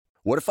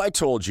What if I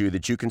told you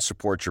that you can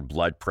support your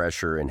blood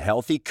pressure and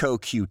healthy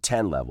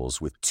CoQ10 levels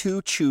with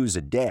 2 chews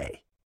a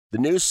day? The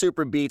new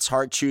Super Beats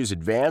Heart Chews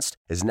Advanced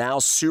is now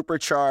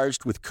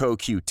supercharged with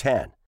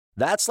CoQ10.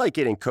 That's like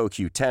getting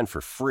CoQ10 for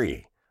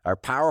free. Our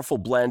powerful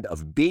blend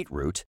of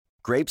beetroot,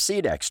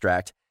 grapeseed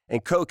extract,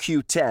 and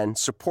CoQ10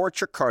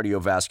 supports your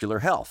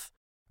cardiovascular health.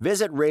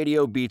 Visit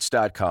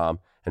radiobeats.com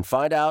and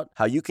find out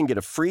how you can get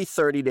a free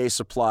 30-day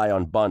supply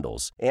on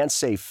bundles and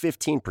save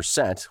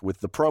 15%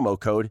 with the promo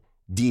code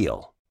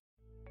DEAL.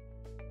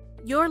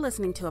 You're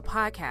listening to a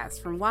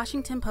podcast from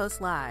Washington Post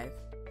Live,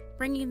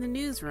 bringing the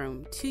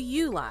newsroom to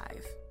you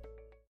live.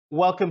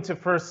 Welcome to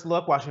First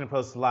Look, Washington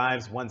Post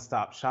Live's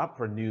one-stop shop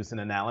for news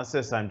and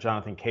analysis. I'm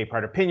Jonathan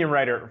Capehart, opinion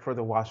writer for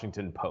the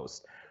Washington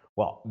Post.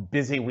 Well,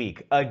 busy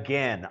week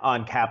again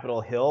on Capitol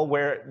Hill,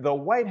 where the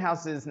White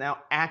House is now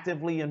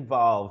actively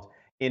involved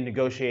in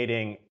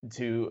negotiating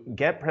to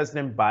get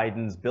President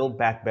Biden's Build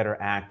Back Better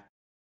Act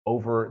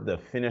over the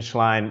finish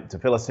line. To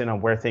fill us in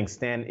on where things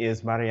stand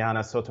is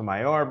Mariana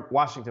Sotomayor,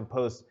 Washington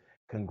Post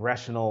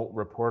congressional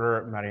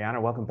reporter. Mariana,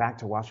 welcome back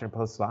to Washington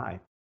Post Live,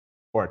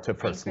 or to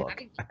First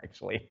Look,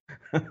 actually.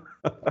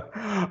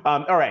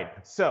 All right,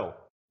 so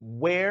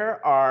what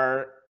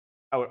are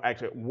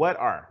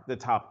the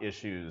top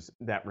issues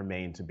that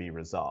remain to be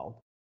resolved?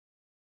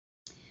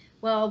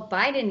 Well,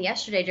 Biden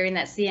yesterday during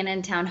that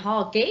CNN town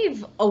hall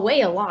gave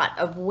away a lot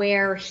of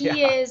where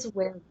he is,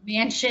 where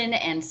Manchin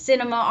and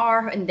Sinema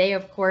are. And they,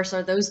 of course,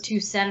 are those two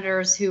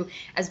senators who,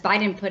 as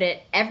Biden put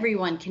it,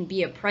 everyone can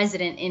be a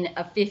president in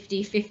a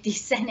 50-50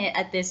 Senate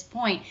at this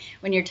point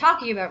when you're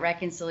talking about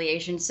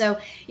reconciliation. So,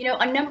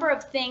 a number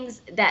of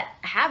things that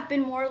have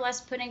been more or less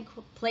put in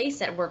place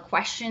that were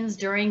questions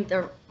during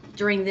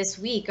this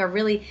week are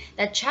really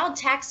that child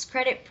tax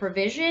credit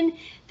provision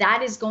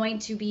that is going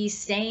to be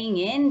staying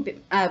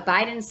in.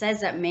 Biden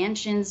says that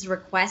Manchin's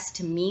request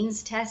to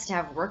means test to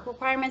have work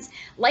requirements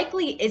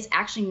likely is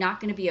actually not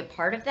going to be a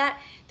part of that.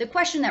 The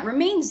question that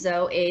remains,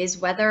 though, is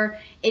whether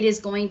it is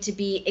going to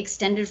be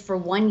extended for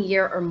 1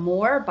 year or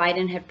more.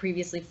 Biden had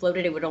previously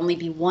floated it would only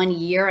be 1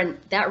 year, and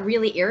that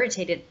really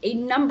irritated a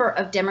number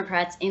of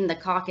Democrats in the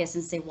caucus,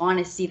 since they want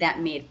to see that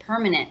made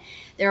permanent.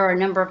 There are a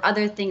number of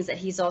other things that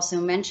he's also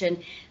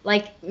mentioned,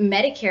 like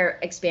Medicare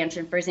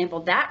expansion, for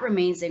example. That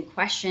remains in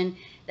question.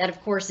 That,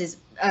 of course, is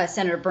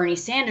Senator Bernie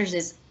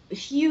Sanders'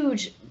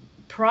 huge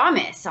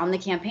promise on the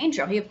campaign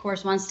trail. He, of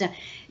course, wants to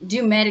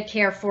do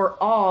Medicare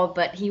for all,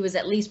 but he was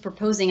at least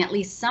proposing at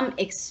least some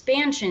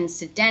expansions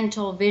to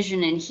dental,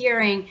 vision, and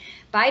hearing.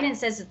 Biden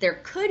says that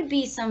there could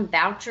be some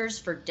vouchers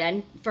for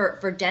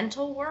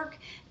dental work.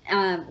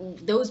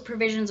 Those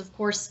provisions, of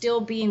course,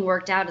 still being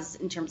worked out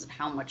in terms of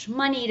how much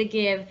money to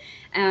give.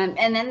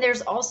 And then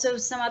there's also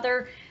some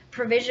other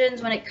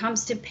provisions when it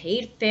comes to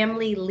paid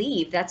family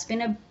leave. That's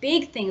been a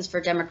big thing for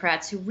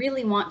Democrats who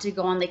really want to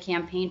go on the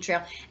campaign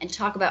trail and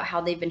talk about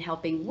how they've been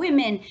helping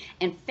women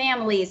and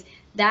families.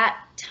 That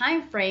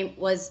time frame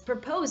was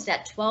proposed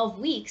at 12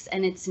 weeks,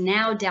 and it's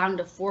now down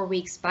to 4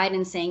 weeks.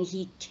 Biden saying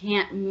he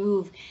can't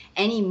move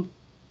any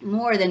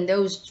more than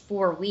those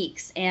 4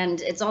 weeks.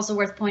 And it's also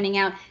worth pointing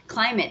out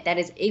climate. That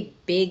is a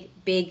big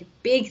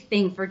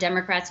thing for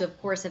Democrats who,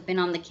 of course, have been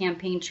on the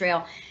campaign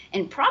trail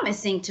and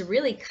promising to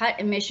really cut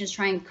emissions,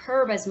 try and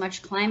curb as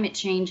much climate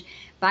change.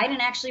 Biden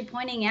actually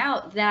pointing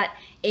out that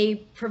a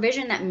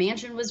provision that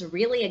Manchin was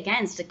really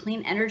against, a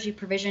clean energy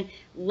provision,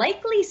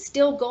 likely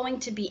still going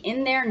to be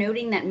in there,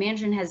 noting that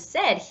Manchin has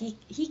said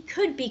he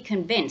could be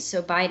convinced.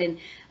 So Biden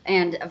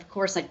and, of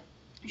course,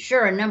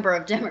 a number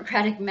of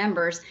Democratic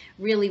members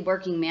really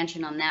working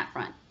Manchin on that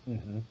front.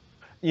 Mm-hmm.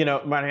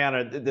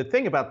 Mariana, the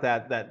thing about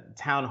that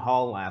town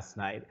hall last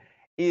night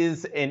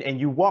is, and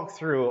you walk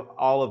through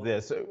all of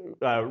this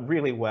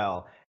really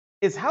well,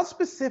 is how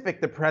specific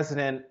the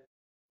president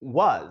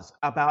was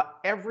about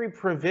every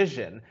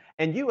provision.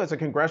 And you, as a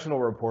congressional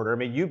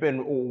reporter, you've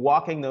been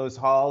walking those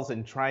halls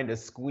and trying to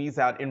squeeze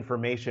out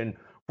information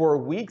for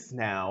weeks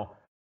now.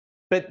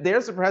 But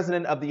there's the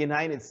president of the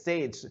United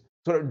States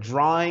sort of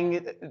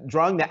drawing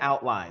the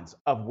outlines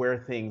of where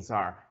things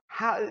are.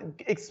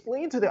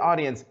 Explain to the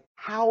audience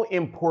how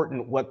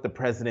important what the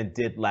president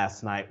did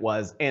last night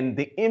was and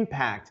the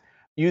impact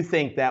you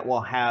think that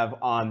will have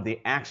on the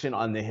action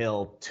on the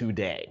Hill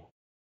today.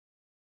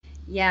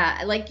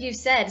 Yeah, like you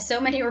said, so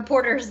many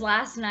reporters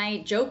last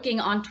night joking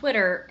on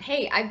Twitter,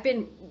 hey, I've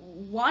been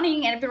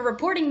wanting and I've been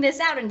reporting this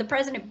out, and the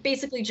president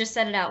basically just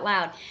said it out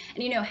loud.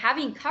 And,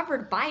 having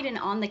covered Biden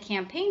on the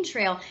campaign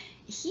trail,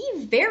 he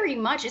very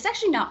much, it's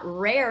actually not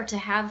rare to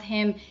have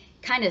him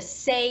kind of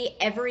say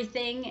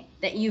everything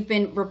that you've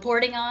been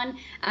reporting on.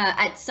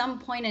 At some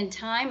point in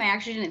time, I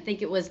actually didn't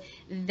think it was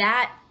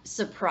that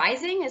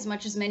surprising as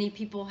much as many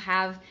people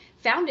have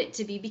found it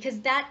to be, because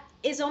that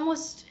is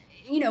almost,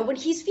 when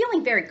he's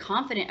feeling very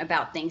confident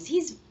about things,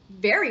 he's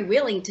very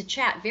willing to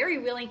chat, very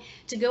willing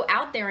to go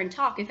out there and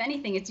talk. If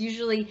anything, it's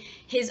usually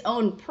his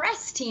own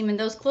press team and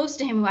those close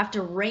to him who have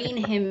to rein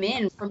him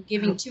in from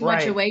giving too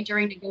much away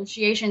during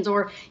negotiations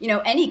or,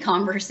 any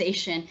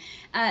conversation.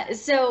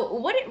 So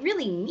what it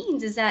really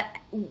means is that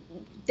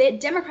the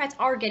Democrats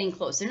are getting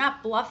close. They're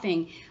not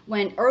bluffing.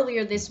 When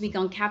earlier this week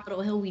on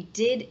Capitol Hill, we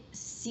did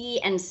see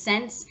and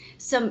sense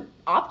some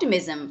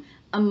optimism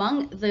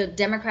among the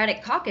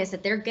Democratic caucus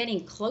that they're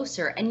getting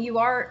closer. And you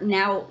are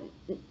now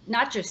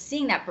not just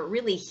seeing that, but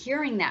really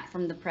hearing that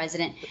from the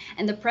president.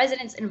 And the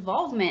president's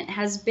involvement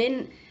has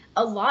been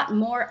a lot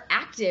more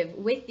active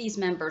with these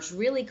members,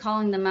 really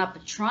calling them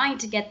up, trying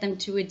to get them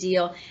to a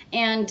deal,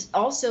 and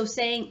also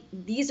saying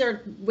these are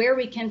where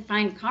we can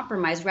find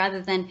compromise,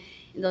 rather than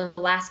in the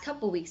last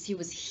couple of weeks, he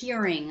was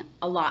hearing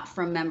a lot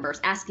from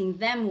members, asking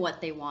them what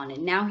they wanted.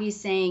 Now he's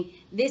saying,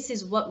 this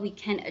is what we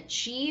can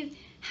achieve.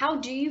 How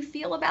do you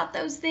feel about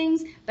those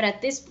things? But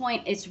at this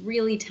point, it's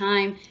really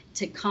time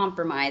to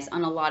compromise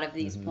on a lot of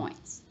these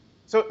points.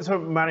 So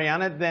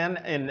Mariana, then,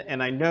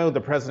 and I know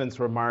the president's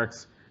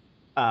remarks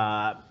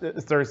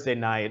Thursday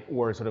night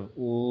were sort of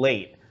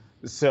late.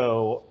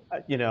 So,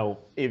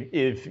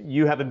 if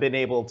you haven't been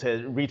able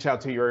to reach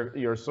out to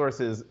your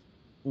sources,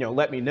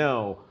 let me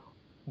know.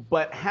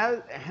 But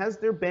has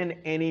there been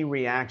any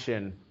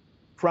reaction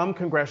from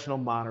congressional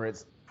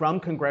moderates, from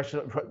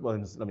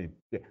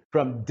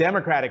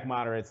Democratic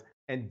moderates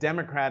and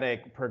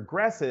Democratic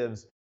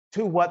progressives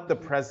to what the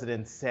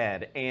president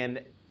said?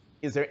 And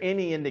is there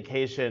any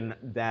indication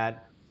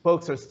that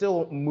folks are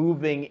still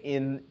moving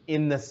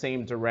in the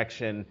same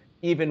direction,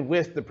 even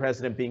with the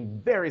president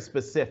being very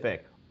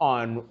specific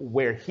on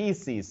where he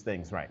sees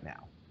things right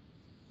now?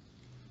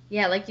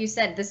 Yeah, like you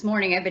said, this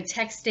morning I've been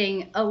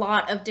texting a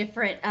lot of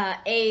different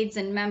aides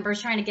and members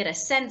trying to get a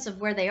sense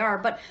of where they are.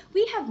 But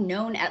we have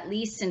known, at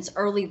least since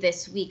early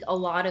this week, a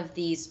lot of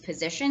these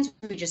positions.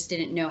 We just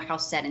didn't know how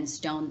set in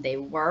stone they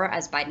were,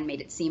 as Biden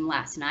made it seem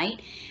last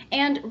night.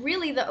 And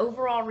really, the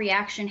overall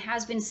reaction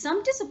has been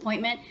some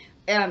disappointment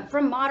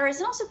from moderates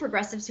and also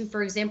progressives who,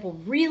 for example,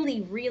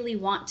 really, really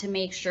want to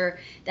make sure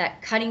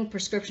that cutting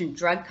prescription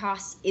drug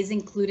costs is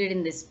included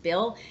in this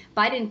bill.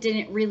 Biden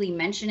didn't really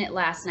mention it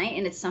last night,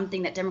 and it's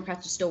something that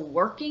Democrats are still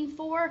working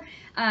for,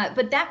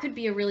 but that could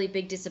be a really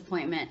big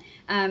disappointment.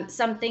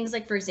 Some things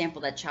like, for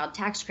example, that child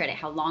tax credit,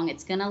 how long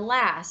it's going to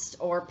last,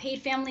 or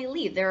paid family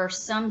leave. There are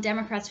some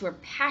Democrats who are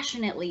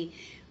passionately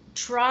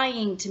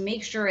trying to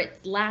make sure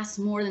it lasts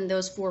more than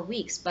those 4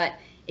 weeks, but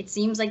it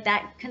seems like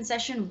that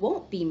concession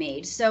won't be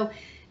made. So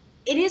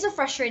it is a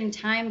frustrating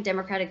time.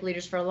 Democratic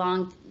leaders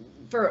for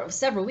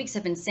several weeks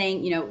have been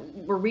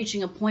saying, we're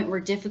reaching a point where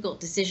difficult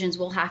decisions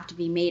will have to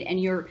be made,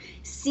 and you're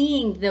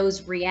seeing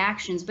those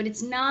reactions. But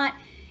it's not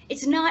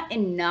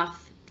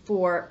enough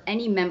for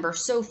any member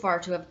so far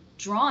to have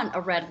drawn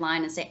a red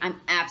line and say, I'm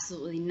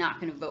absolutely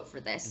not going to vote for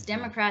this. Mm-hmm.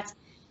 Democrats,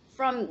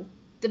 from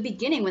the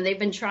beginning, when they've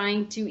been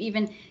trying to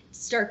even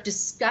start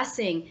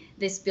discussing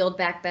this Build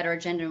Back Better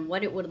agenda and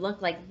what it would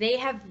look like, they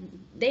have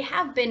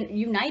been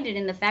united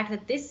in the fact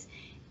that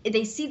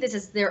they see this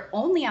as their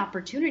only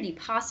opportunity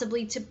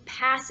possibly to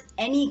pass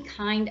any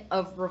kind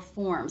of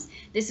reforms.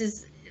 This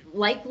is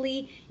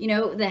likely,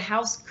 the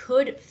House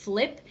could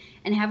flip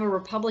and have a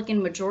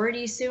Republican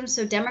majority soon.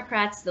 So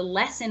Democrats, the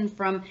lesson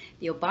from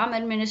the Obama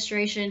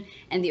administration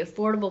and the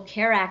Affordable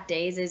Care Act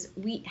days is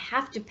we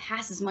have to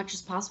pass as much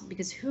as possible,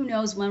 because who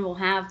knows when we'll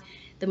have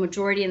the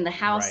majority in the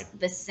House, right,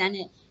 the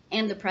Senate,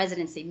 and the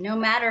presidency. No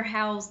matter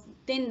how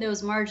thin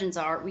those margins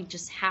are, we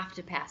just have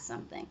to pass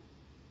something.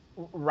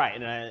 Right,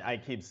 and I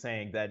keep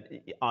saying that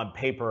on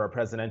paper a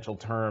presidential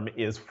term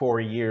is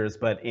 4 years,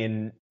 but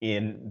in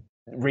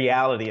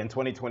reality, in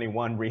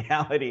 2021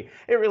 reality,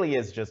 it really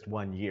is just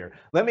 1 year.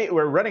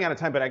 We're running out of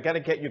time, but I got to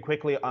get you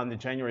quickly on the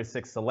January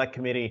 6th Select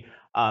Committee.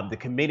 The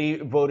committee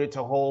voted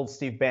to hold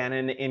Steve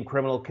Bannon in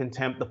criminal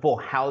contempt. The full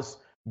House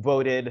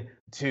voted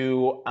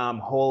to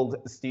hold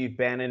Steve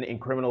Bannon in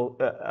criminal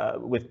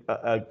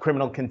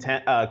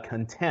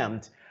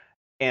contempt,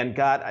 and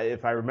got,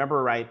 if I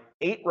remember right,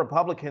 8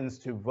 Republicans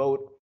to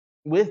vote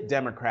with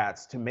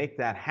Democrats to make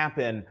that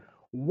happen.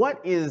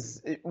 What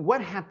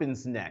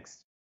happens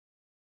next?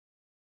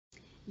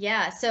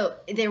 Yeah, so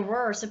there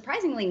were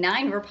surprisingly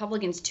 9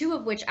 Republicans, 2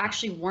 of which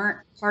actually weren't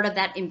part of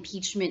that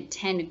impeachment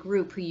 10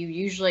 group who you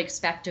usually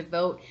expect to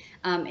vote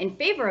in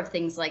favor of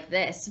things like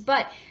this.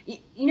 But,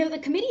 the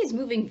committee is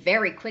moving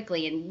very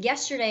quickly. And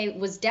yesterday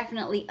was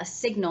definitely a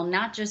signal,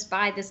 not just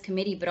by this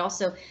committee, but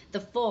also the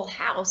full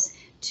House,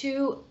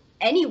 to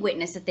any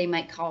witness that they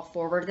might call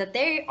forward, that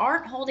they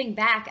aren't holding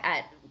back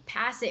at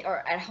passing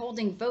or at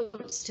holding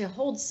votes to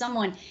hold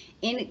someone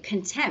in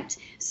contempt.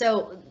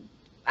 So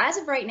as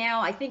of right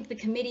now, I think the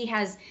committee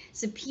has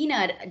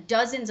subpoenaed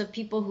dozens of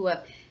people who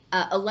have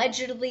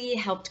allegedly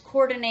helped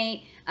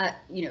coordinate,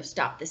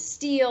 Stop the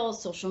Steal,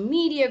 social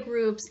media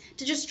groups,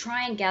 to just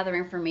try and gather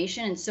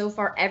information. And so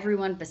far,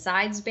 everyone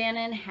besides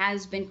Bannon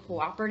has been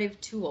cooperative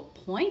to a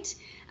point.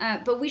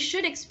 But we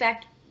should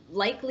expect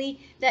likely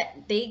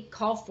that they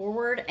call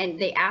forward and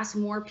they ask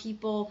more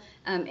people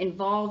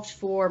involved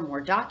for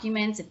more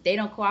documents. If they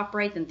don't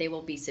cooperate, then they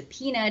will be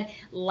subpoenaed.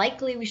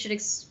 Likely, we should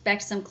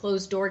expect some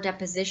closed-door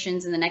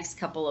depositions in the next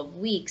couple of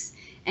weeks.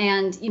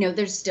 And,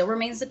 there still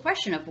remains the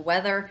question of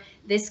whether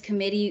this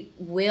committee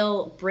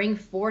will bring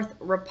forth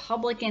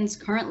Republicans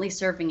currently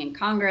serving in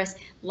Congress,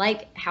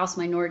 like House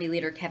Minority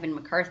Leader Kevin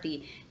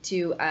McCarthy,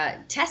 to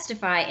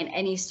testify in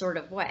any sort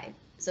of way.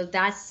 So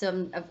that's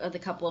some of the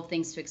couple of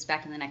things to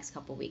expect in the next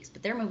couple of weeks,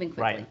 but they're moving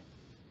quickly.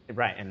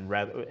 Right,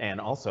 and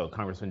also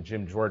Congressman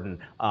Jim Jordan,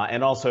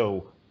 and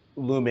also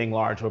looming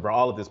large over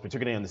all of this,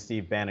 particularly on the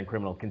Steve Bannon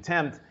criminal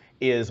contempt,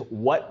 is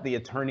what the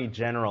Attorney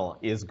General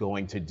is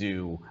going to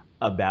do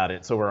about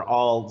it. So we're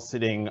all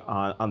sitting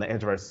on the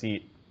edge of our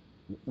seat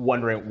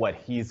wondering what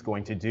he's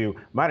going to do.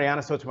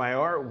 Mariana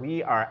Sotomayor,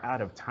 we are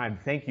out of time.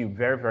 Thank you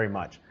very, very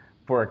much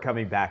for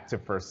coming back to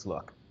First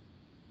Look.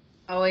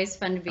 Always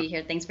fun to be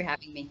here. Thanks for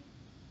having me.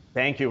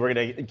 Thank you. We're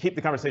going to keep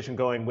the conversation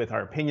going with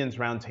our Opinions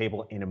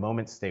Roundtable in a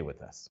moment. Stay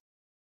with us.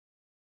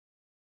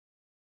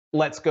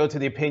 Let's go to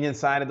the opinion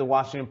side of the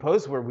Washington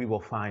Post, where we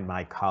will find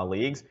my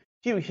colleagues,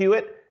 Hugh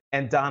Hewitt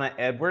and Donna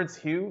Edwards.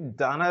 Hugh,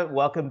 Donna,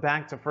 welcome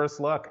back to First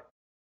Look.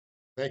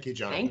 Thank you,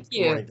 Jonathan. Thank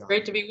you. Morning,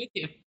 great to be with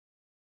you.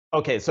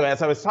 Okay, so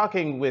as I was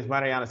talking with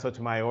Mariana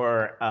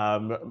Sotomayor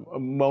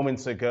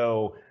moments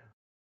ago,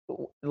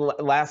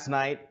 last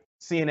night,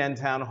 CNN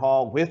town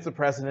hall with the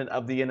President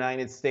of the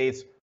United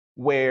States,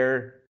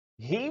 where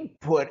he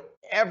put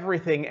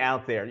everything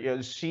out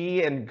there.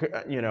 She and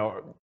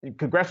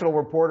congressional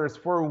reporters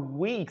for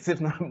weeks, if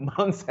not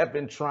months, have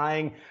been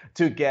trying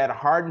to get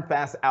hard and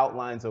fast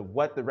outlines of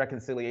what the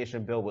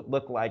reconciliation bill would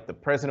look like. The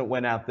president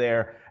went out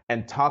there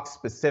and talked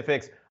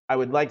specifics. I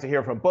would like to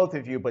hear from both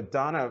of you, but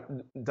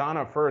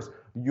Donna first,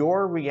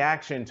 your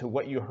reaction to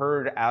what you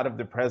heard out of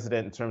the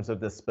president in terms of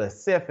the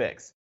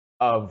specifics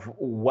of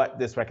what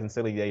this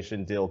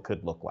reconciliation deal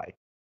could look like.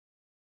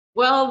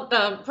 Well,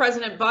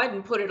 President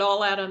Biden put it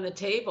all out on the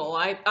table.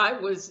 I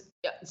was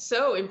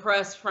so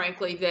impressed,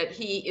 frankly, that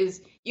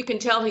you can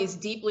tell he's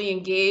deeply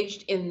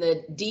engaged in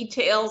the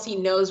details. He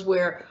knows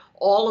where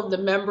all of the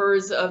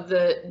members of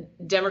the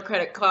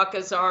Democratic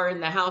caucus are in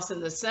the House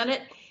and the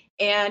Senate.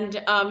 And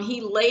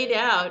he laid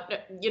out,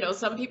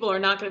 some people are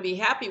not going to be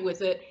happy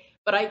with it,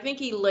 but I think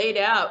he laid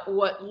out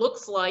what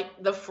looks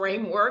like the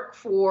framework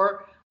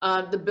for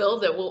the bill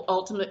that will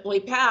ultimately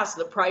pass,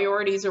 the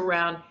priorities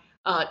around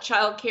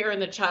child care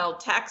and the child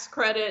tax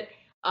credit.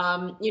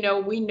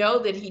 We know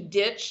that he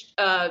ditched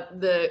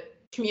the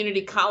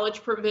community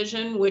college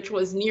provision, which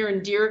was near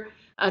and dear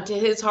to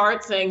his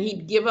heart, saying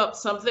he'd give up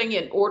something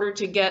in order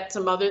to get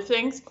some other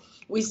things.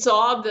 We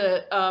saw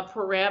the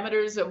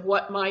parameters of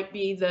what might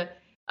be the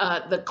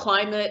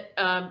climate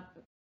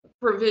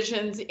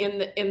provisions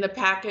in the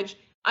package.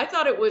 I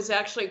thought it was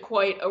actually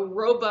quite a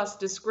robust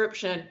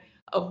description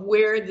of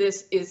where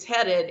this is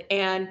headed.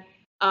 And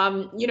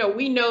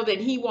we know that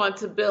he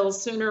wants a bill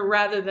sooner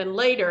rather than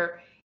later,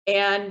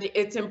 and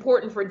it's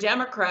important for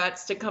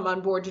Democrats to come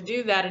on board to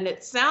do that. And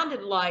it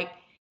sounded like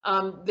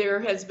there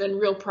has been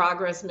real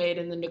progress made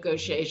in the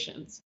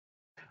negotiations.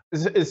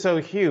 So,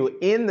 Hugh,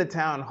 in the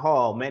town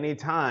hall, many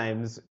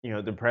times,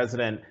 the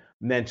president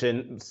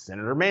mentioned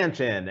Senator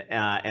Manchin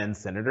and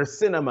Senator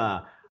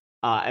Sinema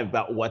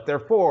about what they're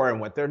for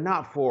and what they're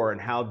not for, and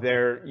how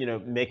they're,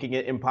 making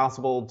it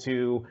impossible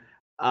to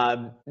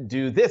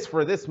do this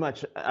for this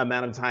much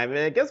amount of time. And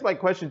I guess my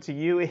question to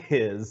you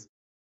is,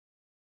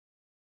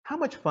 how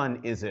much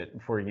fun is it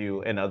for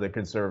you and other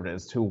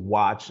conservatives to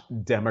watch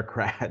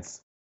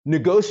Democrats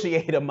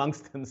negotiate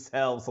amongst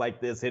themselves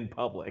like this in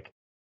public?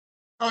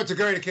 Oh, it's a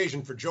great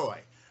occasion for joy.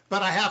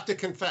 But I have to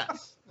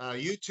confess,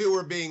 you two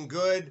are being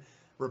good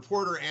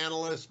reporter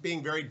analysts,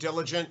 being very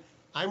diligent.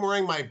 I'm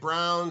wearing my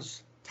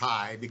Browns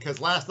tie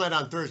because last night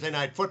on Thursday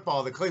Night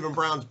Football, the Cleveland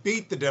Browns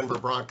beat the Denver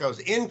Broncos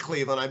in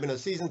Cleveland. I've been a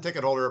season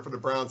ticket holder for the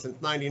Browns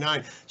since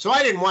 '99, so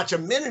I didn't watch a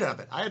minute of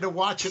it. I had to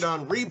watch it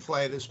on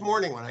replay this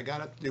morning when I got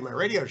up to do my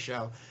radio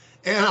show.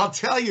 And I'll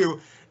tell you,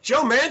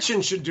 Joe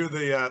Manchin should do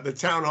the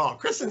town hall.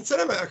 Kyrsten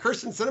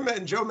Sinema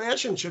and Joe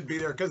Manchin should be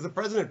there because the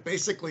president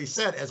basically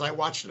said, as I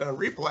watched it on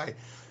replay,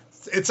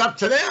 it's up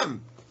to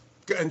them.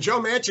 And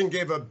Joe Manchin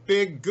gave a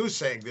big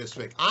goose egg this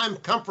week. I'm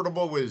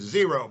comfortable with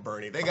zero,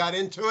 Bernie. They got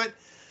into it.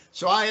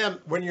 So I am,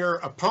 when your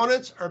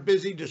opponents are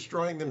busy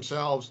destroying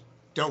themselves,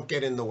 don't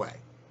get in the way.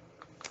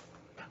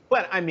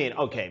 But I mean,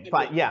 okay,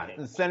 but yeah,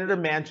 Senator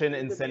Manchin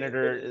and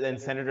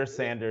Senator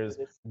Sanders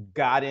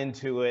got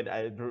into it.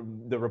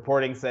 The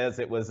reporting says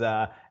it was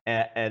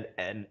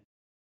an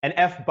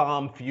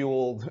F-bomb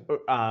fueled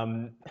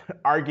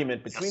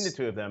argument between the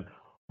two of them.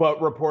 But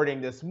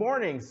reporting this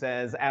morning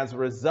says, as a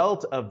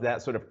result of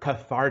that sort of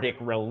cathartic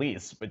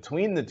release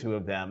between the two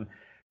of them,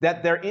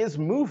 that there is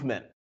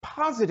movement,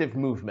 positive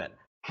movement,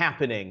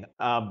 happening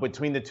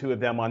between the two of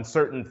them on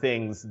certain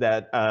things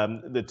that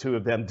the two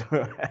of them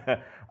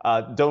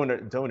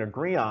don't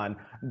agree on.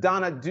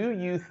 Donna, do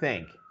you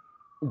think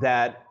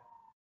that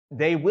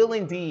they will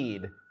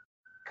indeed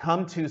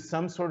come to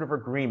some sort of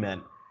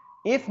agreement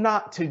if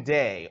not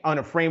today, on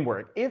a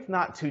framework, if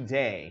not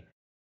today,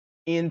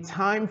 in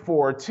time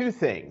for two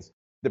things: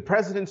 the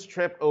president's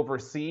trip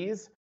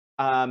overseas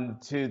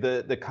to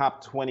the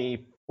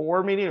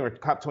COP24 meeting or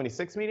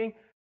COP26 meeting,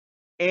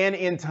 and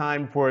in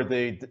time for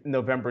the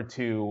November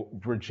 2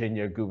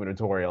 Virginia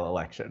gubernatorial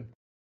election.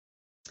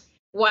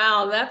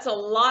 Wow, that's a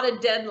lot of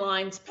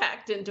deadlines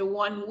packed into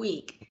 1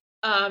 week.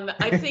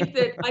 I think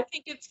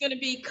it's going to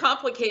be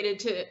complicated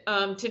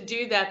to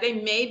do that. They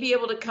may be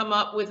able to come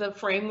up with a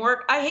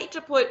framework. I hate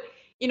to put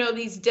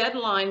these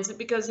deadlines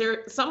because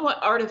they're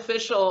somewhat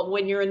artificial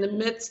when you're in the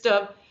midst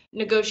of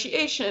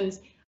negotiations.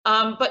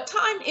 But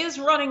time is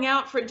running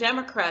out for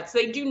Democrats.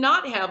 They do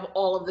not have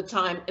all of the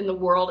time in the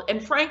world.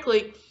 And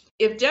frankly,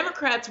 if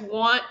Democrats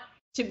want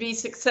to be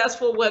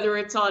successful, whether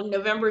it's on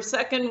November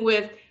 2nd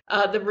with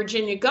the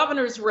Virginia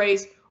governor's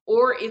race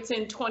or it's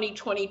in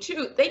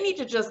 2022, they need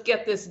to just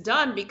get this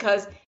done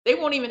because they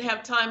won't even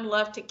have time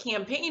left to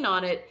campaign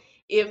on it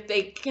if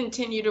they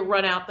continue to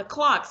run out the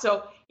clock.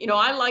 So,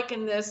 I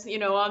liken this,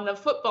 on the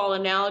football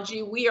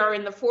analogy, we are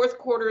in the fourth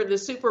quarter of the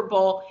Super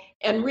Bowl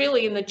and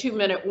really in the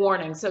 2-minute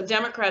warning. So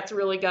Democrats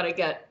really got to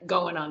get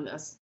going on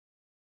this.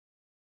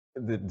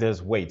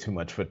 There's way too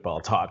much football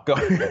talk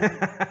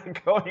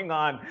going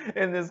on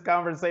in this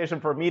conversation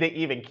for me to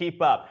even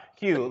keep up.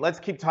 Hugh, let's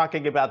keep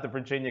talking about the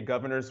Virginia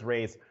governor's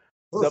race.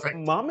 Perfect. The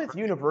Monmouth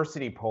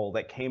University poll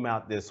that came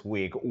out this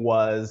week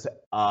was,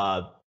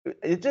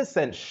 it just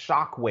sent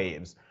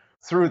shockwaves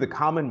through the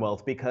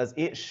Commonwealth because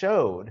it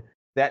showed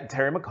that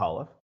Terry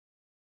McAuliffe,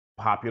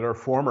 popular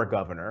former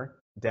governor,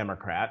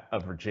 Democrat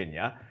of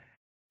Virginia,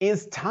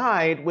 is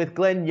tied with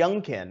Glenn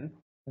Youngkin,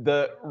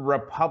 the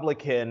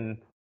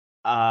Republican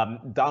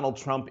Donald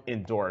Trump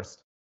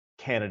endorsed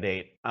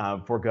candidate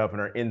for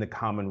governor in the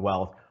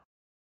Commonwealth.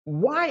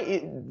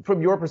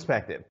 From your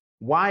perspective,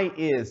 why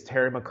is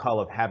Terry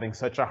McAuliffe having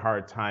such a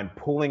hard time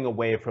pulling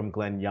away from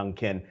Glenn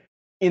Youngkin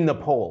in the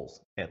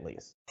polls, at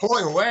least?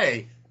 Pulling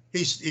away?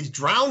 He's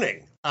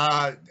drowning.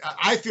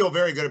 I feel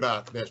very good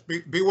about this.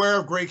 Beware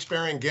of Greeks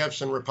bearing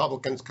gifts and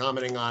Republicans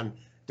commenting on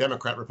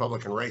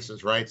Democrat-Republican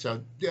races, right?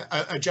 So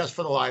adjust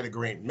for the lie of the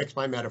green. Mix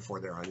my metaphor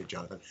there on you,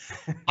 Jonathan.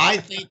 I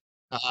think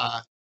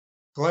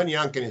Glenn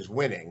Youngkin is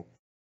winning,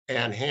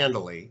 and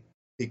handily,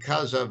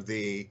 because of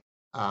the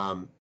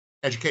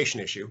education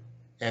issue.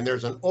 And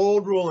there's an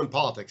old rule in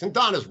politics, and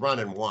Donna's run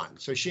and won,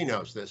 so she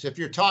knows this. If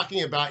you're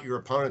talking about your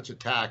opponent's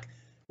attack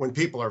when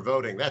people are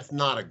voting, that's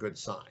not a good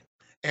sign.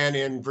 And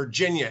in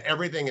Virginia,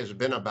 everything has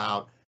been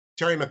about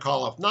Terry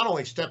McAuliffe not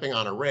only stepping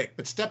on a rake,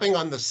 but stepping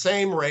on the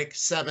same rake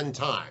 7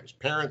 times,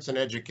 parents and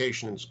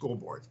education and school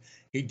boards.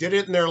 He did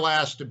it in their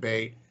last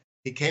debate.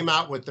 He came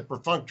out with the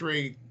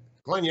perfunctory,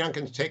 Glenn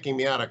Youngkin's taking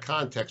me out of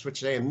context,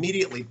 which they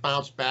immediately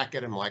bounced back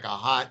at him like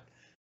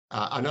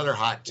another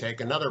hot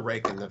take, another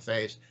rake in the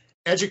face.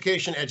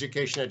 Education,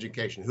 education,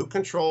 education. Who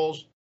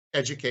controls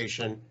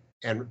education?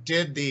 And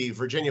did the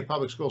Virginia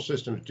public school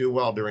systems do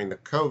well during the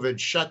COVID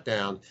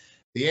shutdown?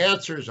 The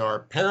answers are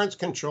parents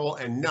control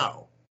and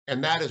no.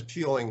 And that is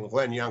fueling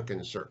Glenn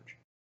Youngkin's surge.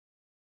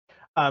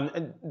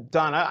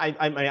 Donna,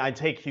 I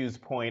take Hugh's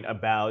point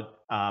about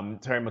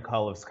Terry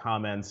McAuliffe's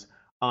comments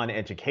on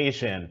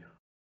education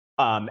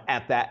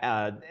at that,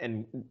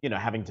 and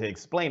having to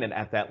explain it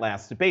at that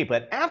last debate.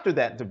 But after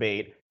that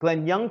debate,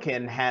 Glenn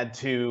Youngkin had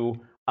to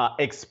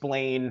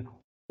explain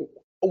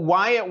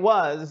why it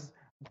was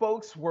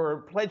folks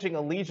were pledging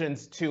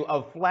allegiance to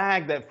a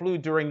flag that flew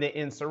during the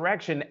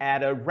insurrection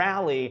at a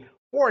rally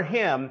for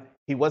him.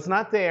 He was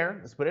not there.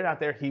 Let's put it out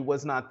there. He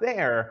was not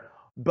there.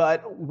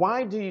 But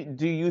why do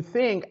you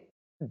think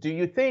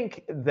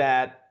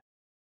that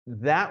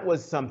that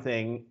was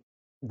something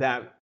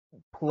that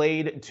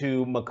played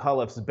to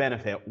McAuliffe's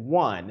benefit?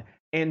 One,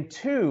 and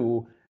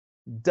two,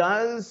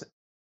 does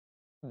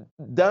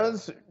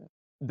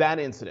that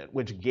incident,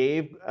 which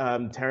gave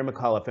Terry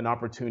McAuliffe an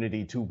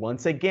opportunity to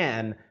once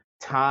again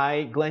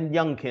tie Glenn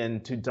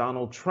Youngkin to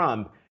Donald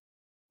Trump,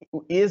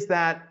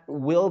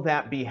 will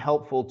that be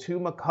helpful to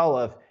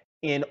McAuliffe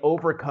in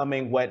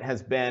overcoming what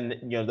has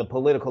been, the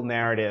political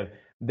narrative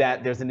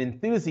that there's an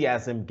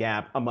enthusiasm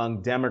gap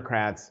among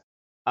Democrats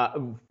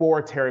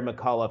for Terry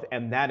McAuliffe,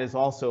 and that is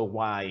also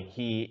why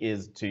he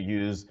is, to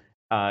use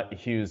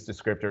Hugh's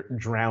descriptor,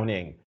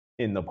 drowning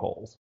in the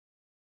polls?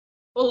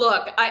 Well,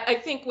 look, I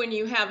think when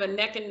you have a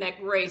neck and neck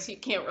race, you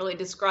can't really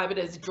describe it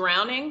as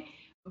drowning.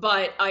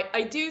 But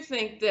I do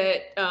think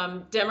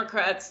that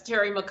Democrats,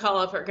 Terry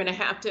McAuliffe, are going to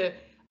have to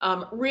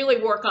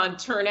really work on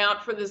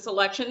turnout for this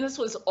election. This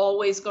was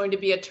always going to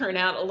be a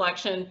turnout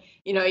election.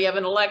 You have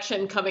an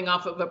election coming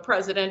off of a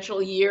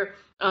presidential year.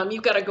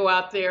 You've got to go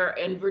out there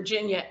in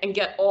Virginia and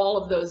get all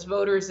of those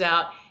voters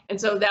out. And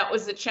so that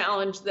was the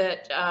challenge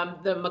that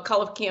the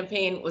McAuliffe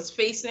campaign was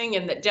facing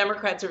and that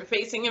Democrats are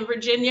facing in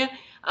Virginia.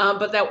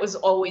 But that was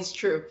always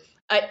true.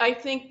 I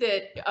think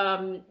that,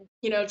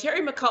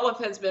 Terry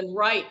McAuliffe has been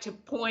right to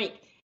point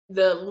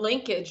the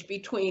linkage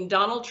between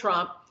Donald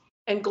Trump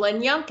and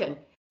Glenn Youngkin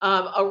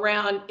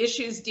around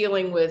issues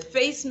dealing with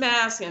face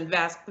masks and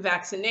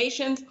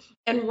vaccinations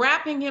and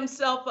wrapping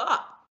himself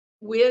up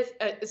with,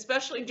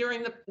 especially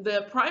during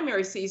the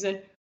primary season,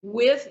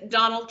 with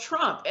Donald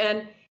Trump.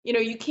 And,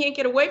 you can't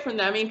get away from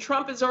that. I mean,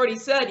 Trump has already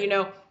said,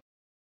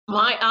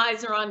 my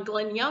eyes are on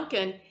Glenn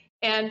Youngkin.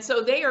 And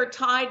so they are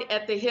tied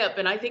at the hip.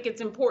 And I think it's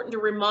important to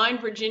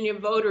remind Virginia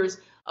voters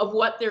of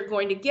what they're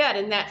going to get.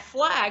 And that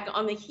flag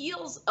on the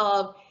heels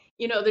of,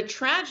 the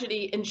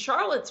tragedy in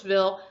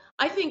Charlottesville,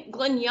 I think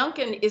Glenn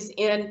Youngkin is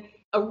in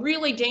a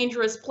really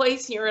dangerous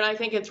place here. And I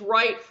think it's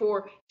right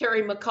for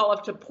Terry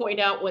McAuliffe to point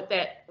out what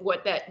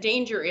that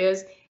danger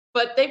is.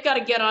 But they've got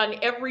to get on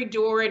every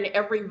door and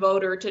every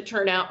voter to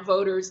turn out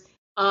voters,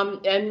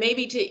 and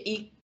maybe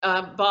to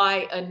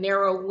buy a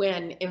narrow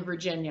win in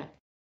Virginia.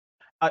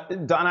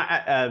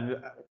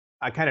 Donna,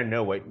 I kind of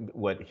know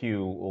what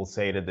Hugh will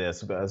say to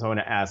this, but I want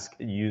to ask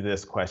you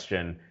this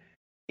question.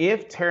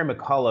 If Terry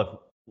McAuliffe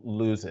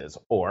loses,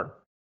 or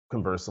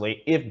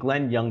conversely, if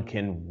Glenn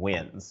Youngkin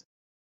wins,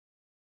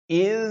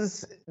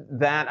 is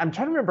that, I'm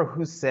trying to remember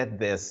who said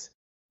this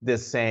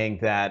saying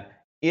that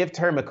if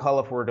Terry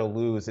McAuliffe were to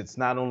lose, it's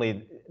not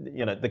only,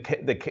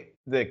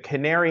 the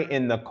canary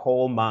in the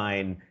coal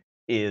mine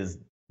is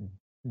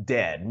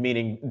dead,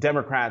 meaning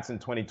Democrats in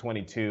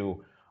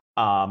 2022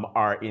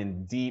 are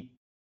in deep,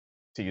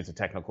 to use a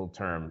technical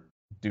term,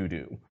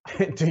 doo-doo.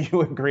 Do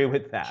you agree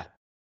with that?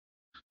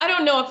 I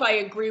don't know if I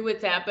agree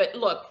with that, but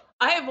look,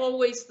 I have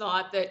always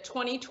thought that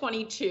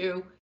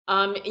 2022,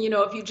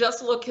 if you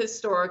just look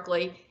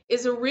historically,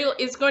 is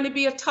going to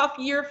be a tough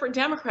year for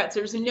Democrats.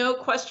 There's no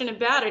question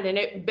about it. And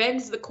it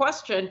begs the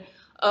question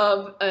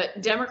of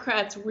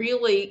Democrats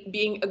really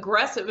being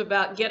aggressive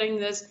about getting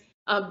this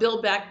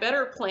Build Back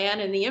Better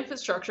plan and the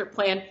infrastructure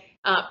plan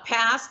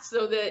passed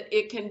so that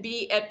it can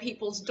be at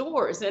people's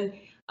doors. And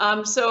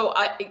so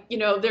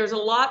there's a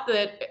lot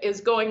that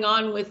is going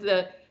on with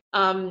the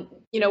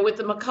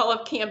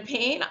McAuliffe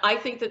campaign. I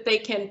think that they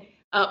can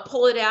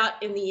pull it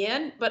out in the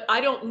end, but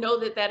I don't know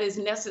that that is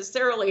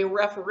necessarily a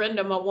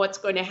referendum on what's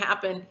going to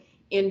happen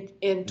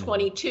in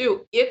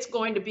 22. It's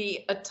going to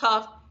be a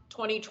tough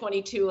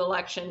 2022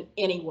 election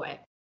anyway.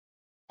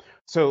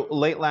 So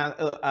late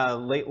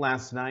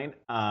last night,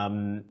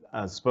 a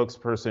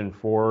spokesperson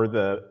for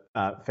the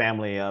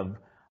family of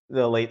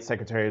the late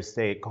Secretary of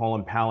State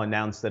Colin Powell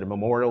announced that a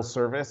memorial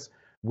service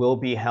will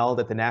be held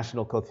at the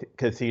National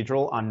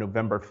Cathedral on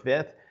November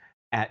 5th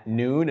at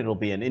noon. It'll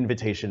be an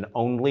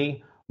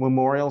invitation-only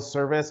memorial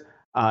service.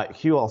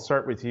 Hugh, I'll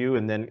start with you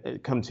and then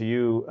come to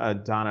you,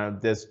 Donna.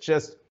 This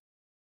just,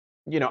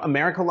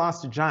 America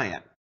lost a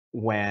giant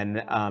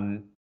when,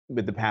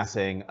 with the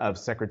passing of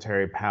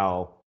Secretary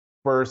Powell,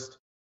 first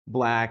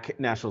Black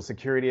National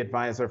Security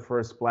Advisor,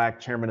 first Black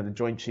Chairman of the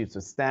Joint Chiefs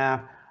of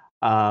Staff,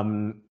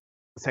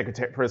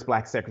 first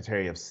Black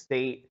Secretary of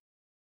State.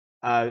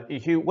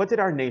 Hugh, what did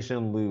our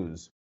nation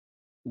lose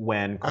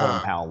when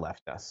Colin Powell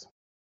left us?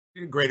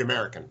 Great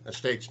American, a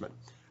statesman.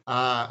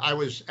 I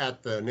was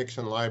at the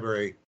Nixon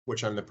Library,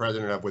 which I'm the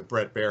president of, with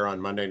Bret Baier on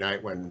Monday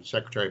night when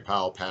Secretary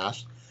Powell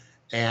passed.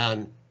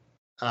 And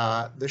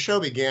the show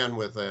began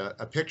with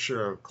a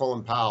picture of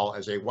Colin Powell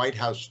as a White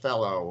House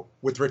fellow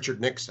with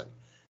Richard Nixon.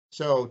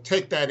 So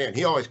take that in.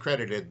 He always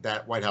credited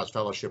that White House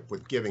fellowship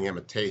with giving him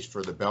a taste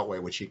for the Beltway,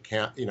 which he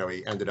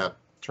ended up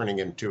turning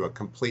into a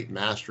complete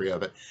mastery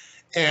of it.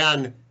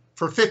 And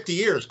for 50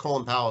 years,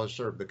 Colin Powell has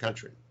served the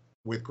country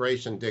with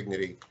grace and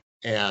dignity,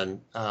 and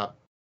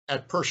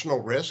at personal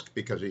risk,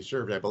 because he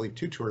served, I believe,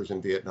 2 tours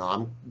in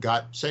Vietnam,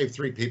 saved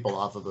 3 people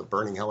off of a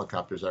burning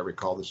helicopter, as I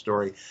recall the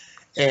story.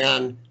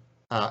 And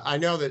I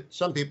know that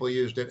some people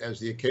used it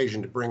as the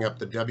occasion to bring up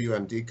the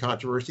WMD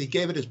controversy. He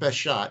gave it his best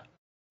shot.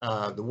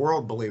 The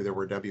world believed there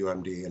were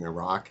WMD in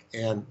Iraq.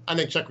 And I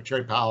think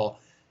Secretary Powell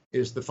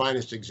is the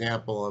finest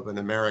example of an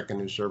American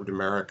who served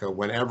America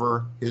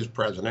whenever his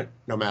president,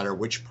 no matter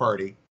which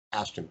party,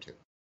 asked him to.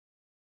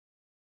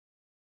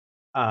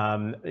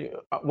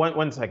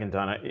 One second,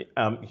 Donna.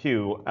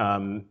 Hugh,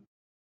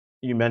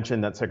 you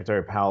mentioned that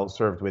Secretary Powell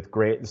served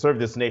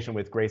this nation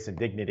with grace and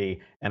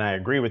dignity, and I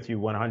agree with you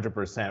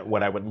 100%.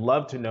 What I would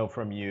love to know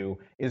from you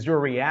is your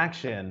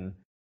reaction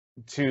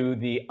to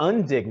the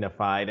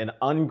undignified and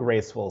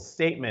ungraceful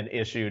statement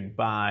issued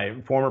by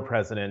former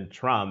President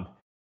Trump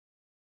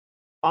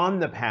on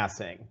the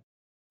passing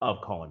of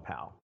Colin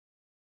Powell.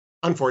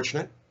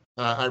 Unfortunate.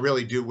 I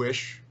really do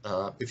wish,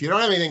 if you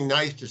don't have anything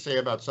nice to say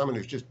about someone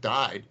who's just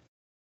died,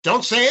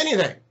 don't say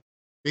anything.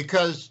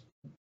 Because,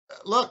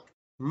 look,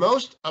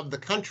 most of the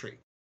country,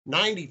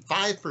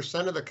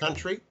 95% of the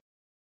country,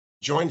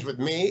 joins with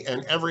me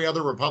and every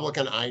other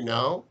Republican I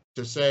know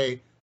to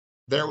say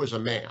there was a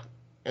man.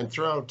 And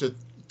to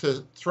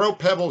throw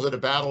pebbles at a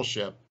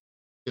battleship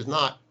is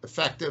not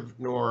effective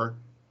nor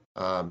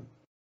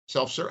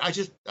self-serving.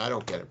 I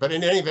don't get it. But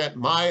in any event,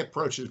 my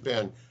approach has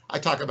been, I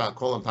talk about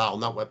Colin Powell,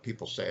 not what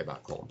people say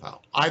about Colin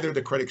Powell, either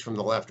the critics from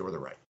the left or the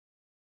right.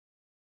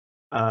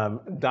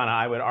 Donna,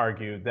 I would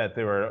argue that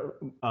there were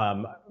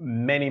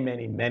many,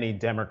 many, many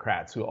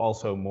Democrats who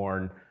also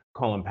mourn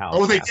Colin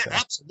Powell. Oh, they did,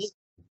 absolutely.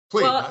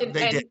 Please, Well,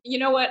 they did. you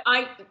know what?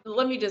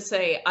 Let me just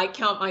say, I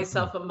count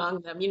myself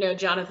among them. You know,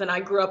 Jonathan,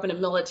 I grew up in a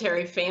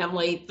military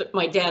family.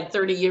 My dad,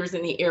 30 years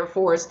in the Air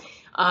Force.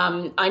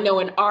 I know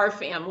in our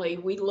family,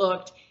 we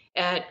looked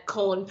at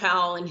Colin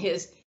Powell and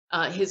his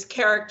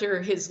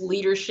character, his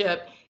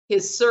leadership,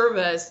 his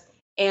service,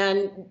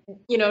 and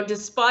you know,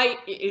 despite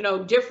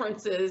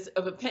differences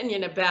of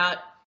opinion about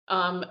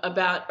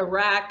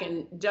Iraq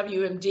and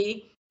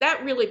WMD,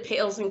 that really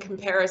pales in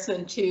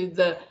comparison to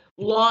the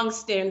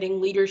long-standing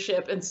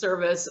leadership and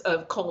service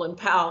of Colin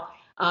Powell.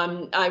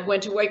 I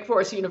went to Wake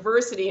Forest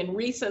University, and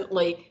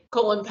recently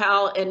Colin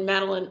Powell and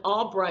Madeleine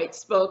Albright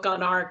spoke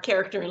on our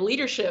Character and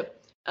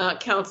Leadership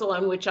Council,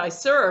 on which I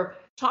serve,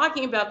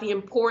 talking about the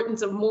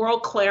importance of moral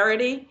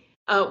clarity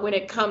when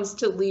it comes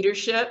to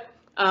leadership.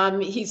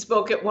 He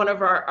spoke at one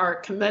of our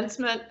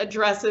commencement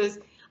addresses.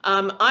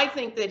 I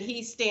think that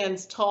he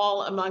stands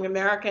tall among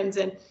Americans,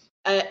 and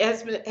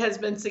as has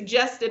been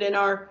suggested in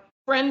our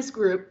friends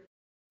group,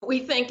 we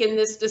think in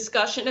this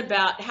discussion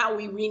about how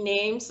we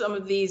rename some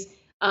of these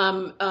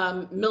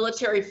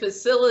military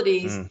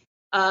facilities,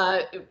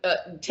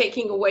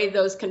 taking away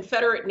those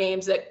Confederate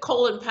names, that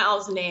Colin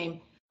Powell's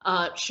name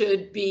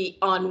should be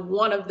on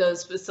one of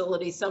those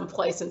facilities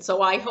someplace. And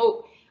so I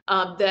hope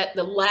that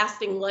the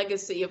lasting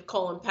legacy of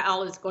Colin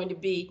Powell is going to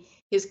be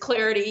his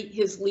clarity,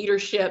 his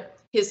leadership,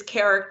 his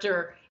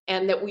character,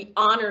 and that we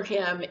honor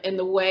him in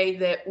the way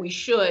that we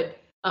should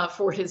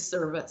for his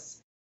service.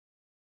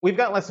 We've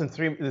got less than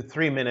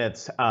three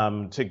minutes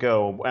to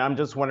go. I'm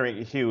just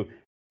wondering, Hugh,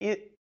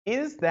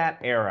 is that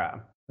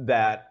era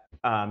that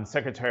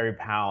Secretary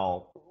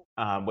Powell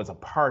was a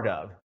part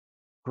of,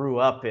 grew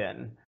up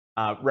in,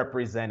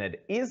 represented,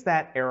 is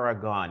that era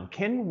gone?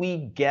 Can we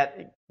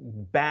get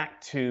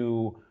back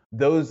to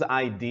those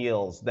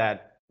ideals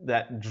that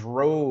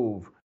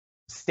drove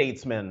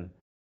statesmen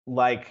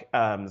like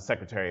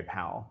Secretary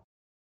Powell?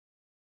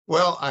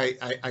 Well,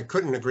 I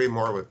couldn't agree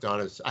more with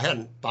Donna. I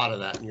hadn't thought of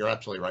that, and you're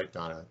absolutely right,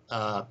 Donna.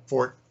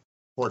 Fort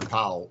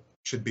Powell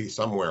should be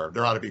somewhere.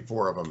 There ought to be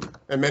 4 of them,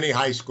 and many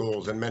high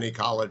schools, and many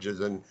colleges,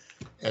 and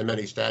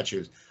many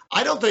statues.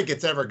 I don't think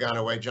it's ever gone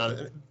away,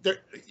 Jonathan.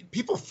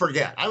 People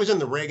forget. I was in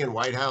the Reagan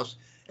White House.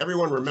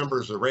 Everyone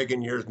remembers the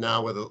Reagan years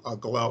now with a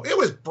glow. It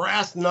was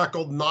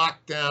brass-knuckled,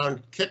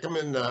 knockdown, kick them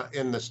in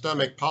the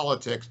stomach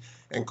politics.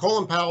 And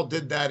Colin Powell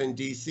did that in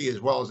D.C.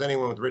 as well as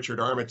anyone with Richard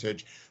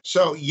Armitage.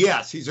 So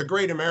yes, he's a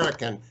great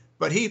American,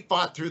 but he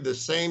fought through the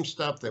same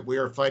stuff that we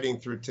are fighting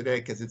through today,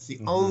 because it's the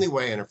only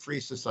way in a free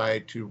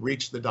society to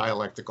reach the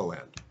dialectical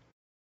end.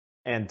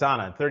 And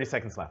Donna, 30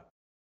 seconds left.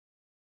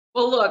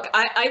 Well, look,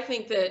 I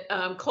think that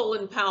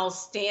Colin Powell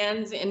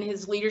stands in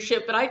his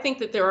leadership, but I think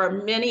that there are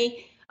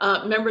many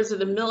members of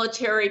the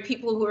military,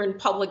 people who are in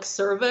public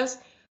service,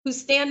 who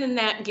stand in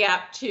that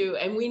gap too,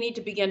 and we need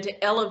to begin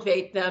to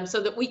elevate them so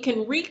that we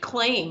can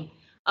reclaim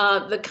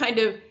the kind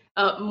of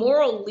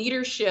moral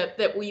leadership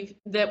that we've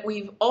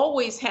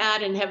always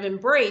had and have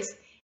embraced.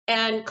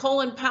 And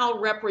Colin Powell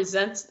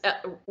represented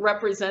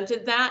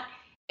that,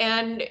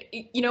 and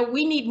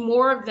we need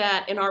more of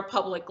that in our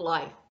public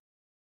life.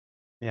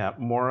 Yeah,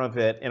 more of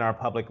it in our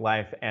public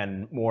life,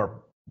 and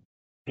more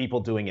people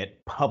doing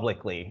it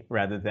publicly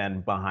rather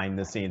than behind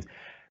the scenes.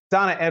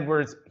 Donna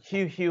Edwards,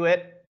 Hugh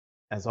Hewitt.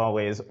 As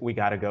always, we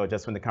got to go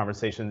just when the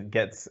conversation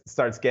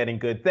starts getting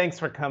good. Thanks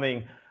for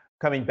coming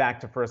back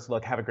to First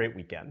Look. Have a great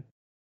weekend.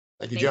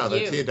 Thank you, John.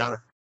 See you,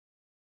 Donna.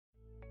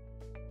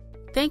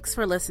 Thanks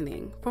for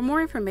listening. For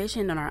more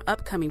information on our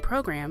upcoming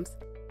programs,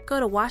 go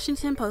to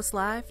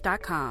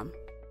WashingtonPostLive.com.